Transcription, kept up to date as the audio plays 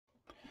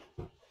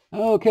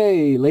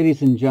Okay,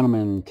 ladies and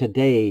gentlemen,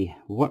 today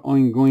what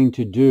I'm going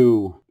to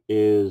do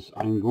is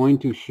I'm going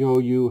to show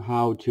you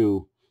how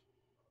to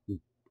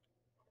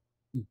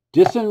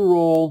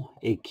disenroll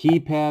a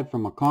keypad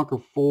from a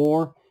Concord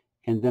 4,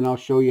 and then I'll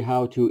show you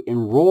how to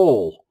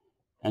enroll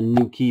a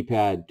new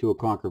keypad to a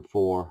Concord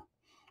 4.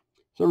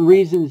 Some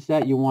reasons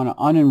that you want to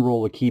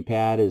unenroll a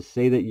keypad is,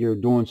 say that you're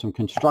doing some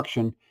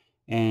construction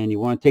and you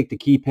want to take the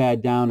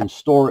keypad down and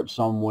store it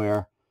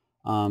somewhere.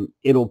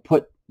 It'll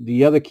put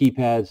the other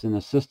keypads in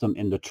the system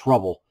into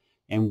trouble.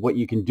 And what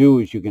you can do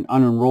is you can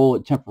unenroll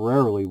it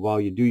temporarily while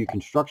you do your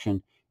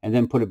construction and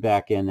then put it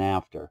back in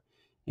after.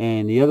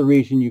 And the other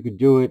reason you could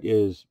do it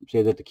is,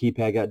 say that the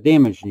keypad got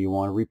damaged and you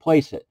want to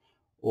replace it,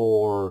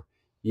 or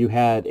you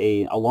had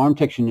an alarm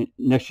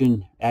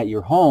technician at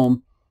your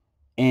home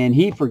and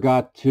he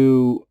forgot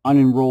to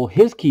unenroll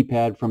his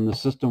keypad from the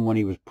system when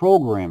he was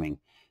programming.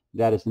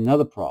 That is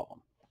another problem.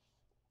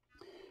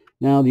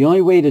 Now, the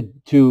only way to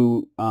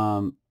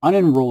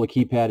unenroll a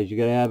keypad is you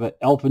got to have an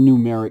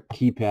alphanumeric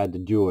keypad to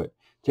do it.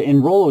 To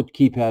enroll a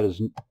keypad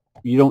is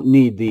you don't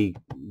need the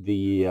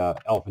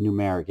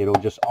alphanumeric. It'll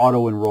just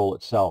auto enroll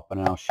itself, and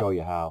I'll show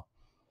you how.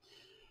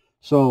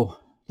 So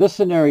this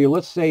scenario,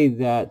 let's say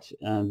that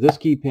this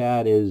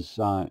keypad is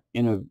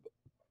in a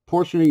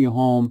portion of your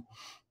home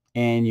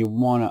and you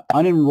want to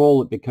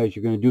unenroll it because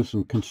you're going to do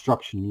some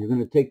construction. You're going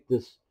to take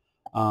this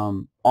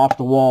off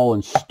the wall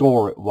and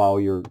store it while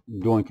you're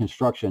doing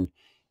construction,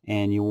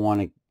 and you want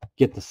to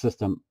get the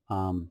system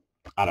out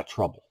of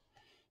trouble.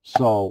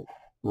 So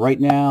right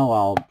now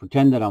I'll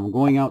pretend that I'm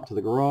going out to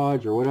the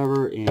garage or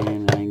whatever,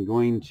 and I'm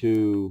going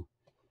to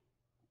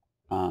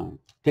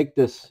take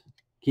this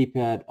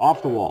keypad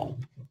off the wall.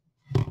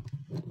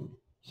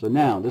 So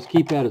now this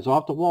keypad is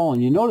off the wall,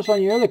 and you notice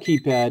on your other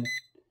keypad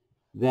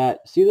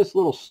that, see this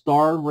little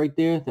star right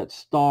there? That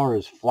star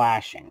is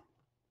flashing.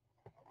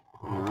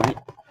 All right.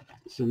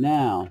 So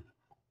now,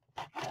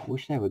 I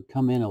wish that would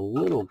come in a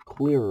little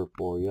clearer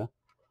for you.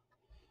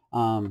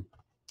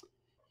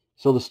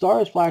 So the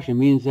star is flashing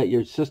means that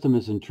your system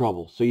is in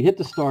trouble. So you hit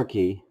the star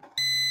key,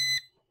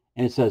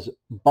 and it says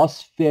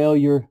bus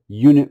failure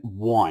unit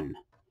 1.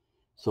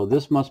 So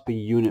this must be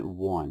unit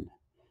 1.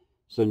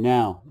 So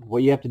now,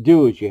 what you have to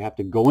do is you have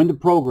to go into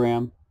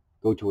program,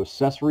 go to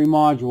accessory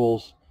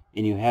modules,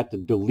 and you have to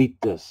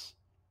delete this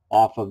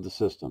off of the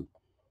system.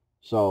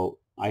 So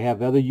I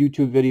have other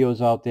YouTube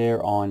videos out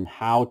there on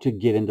how to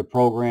get into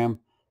program.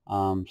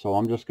 So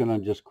I'm just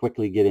going to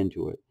quickly get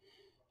into it.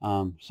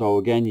 So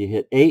again, you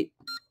hit 8,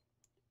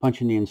 punch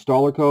in the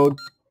installer code.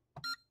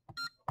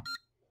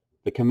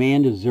 The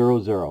command is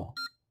 00.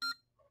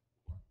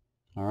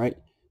 All right,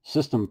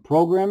 system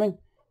programming,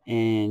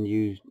 and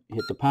you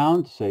hit the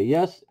pound, say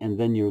yes, and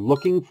then you're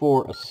looking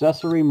for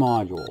accessory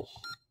modules.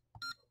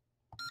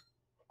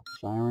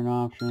 Siren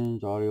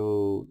options,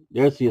 audio.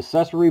 There's the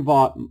accessory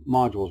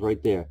modules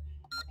right there.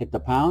 Hit the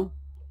pound.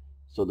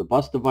 So the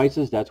bus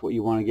devices, that's what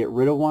you want to get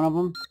rid of, one of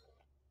them.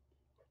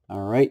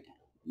 All right.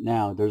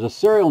 Now, there's a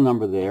serial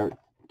number there.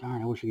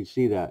 Darn, I wish you could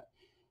see that.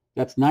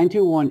 That's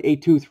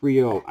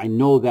 9218230. I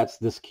know that's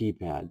this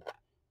keypad.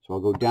 So I'll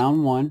go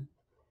down 1.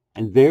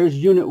 And there's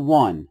unit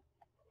 1.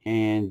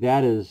 And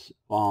that is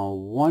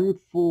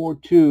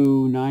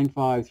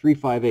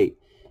 14295,358.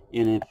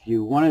 And if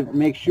you want to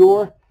make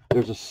sure,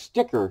 there's a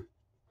sticker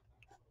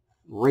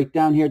right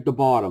down here at the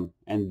bottom,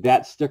 and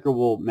that sticker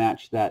will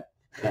match that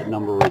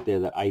number right there,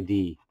 that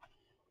ID.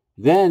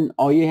 Then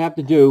all you have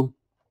to do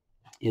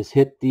is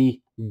hit the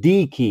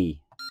D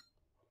key,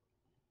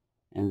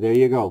 and there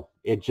you go.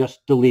 It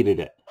just deleted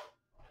it.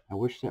 I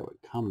wish that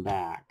would come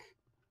back.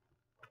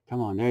 Come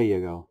on, there you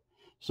go.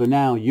 So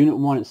now unit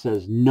 1, it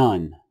says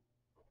none.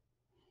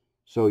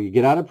 So you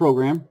get out of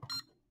program,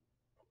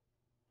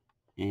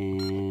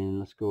 and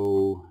let's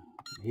go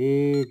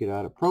here, get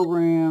out of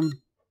program.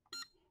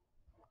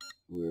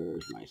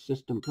 Where's my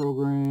system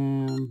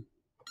program?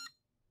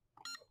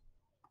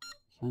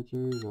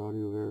 Sensors,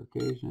 audio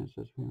verification,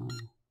 accessory.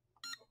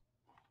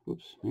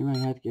 Oops, maybe I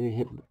have to get a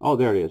hit. Oh,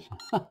 there it is.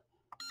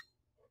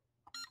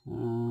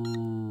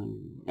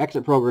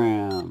 Exit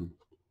program.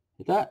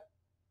 Hit that.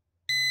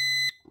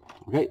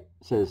 Okay, it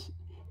says,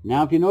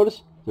 now if you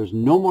notice, there's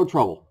no more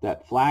trouble.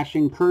 That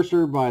flashing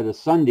cursor by the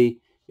Sunday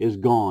is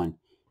gone.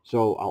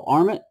 So I'll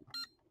arm it.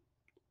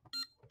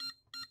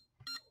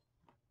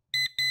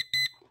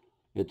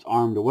 It's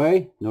armed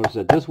away. Notice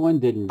that this one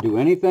didn't do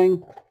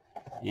anything.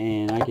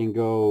 And I can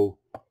go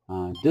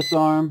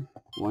disarm.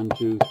 1,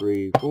 2,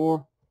 3,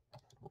 4.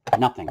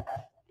 Nothing.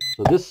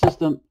 So this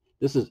system,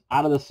 this is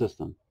out of the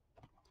system.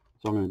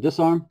 So I'm going to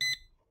disarm.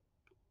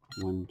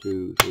 1,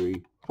 2,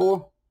 3,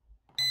 4.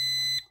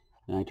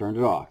 And I turned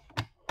it off.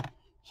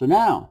 So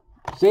now,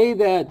 say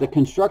that the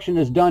construction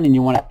is done and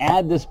you want to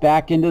add this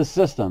back into the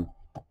system.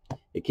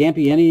 It can't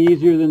be any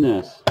easier than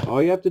this.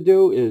 All you have to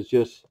do is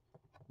just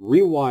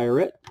rewire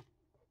it.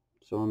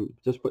 So I'm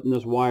just putting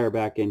this wire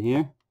back in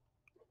here.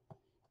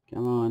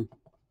 Come on.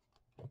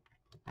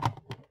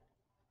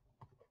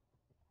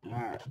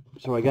 Alright,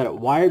 so I got it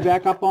wired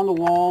back up on the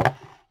wall,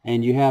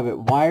 and you have it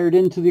wired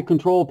into the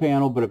control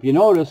panel, but if you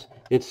notice,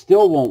 it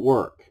still won't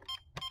work.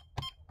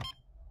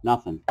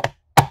 Nothing.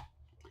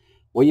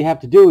 What you have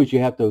to do is you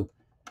have to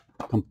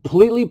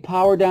completely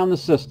power down the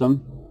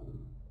system.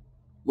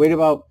 Wait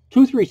about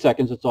 2-3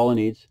 seconds, that's all it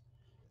needs.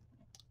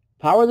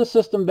 Power the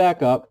system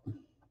back up.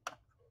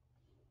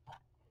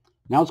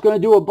 Now it's going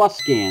to do a bus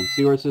scan.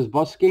 See where it says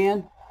bus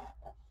scan?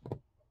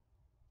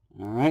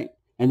 All right.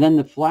 And then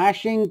the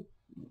flashing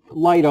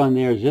light on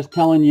there is just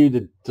telling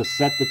you to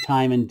set the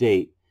time and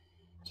date.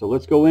 So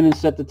let's go in and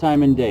set the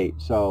time and date.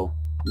 So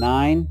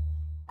 9,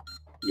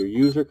 your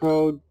user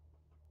code,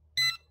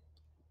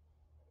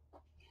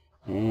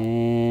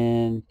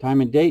 and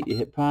time and date, you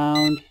hit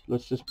pound.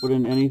 Let's just put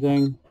in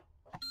anything.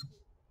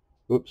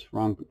 Oops,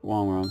 wrong.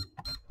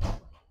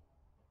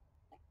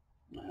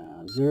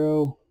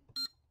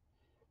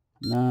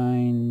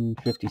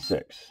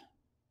 0956.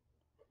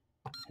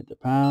 Hit the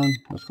pound.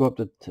 Let's go up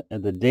to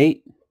the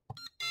date.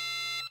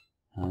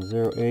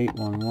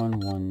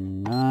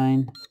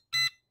 081119.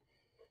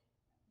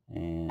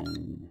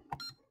 And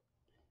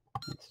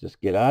let's just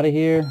get out of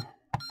here.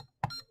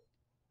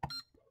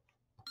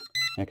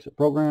 Exit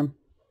program.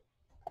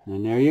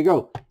 And there you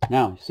go.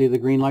 Now, see the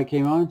green light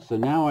came on? So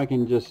now I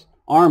can just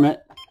arm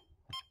it.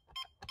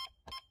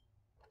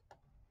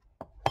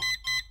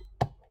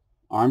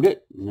 Armed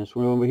it. And this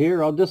one over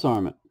here, I'll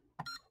disarm it.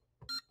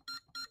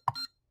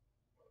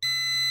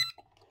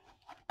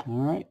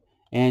 Alright.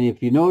 And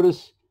if you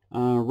notice,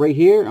 right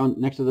here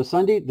next to the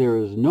Sunday, there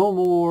is no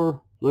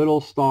more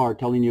little star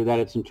telling you that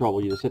it's in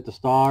trouble. You just hit the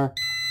star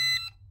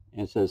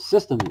and it says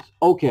system is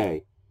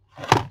okay.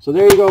 So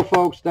there you go,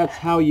 folks. That's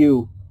how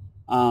you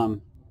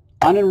unenroll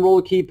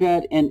a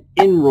keypad and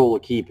enroll a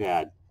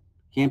keypad.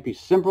 Can't be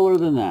simpler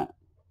than that.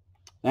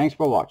 Thanks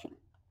for watching.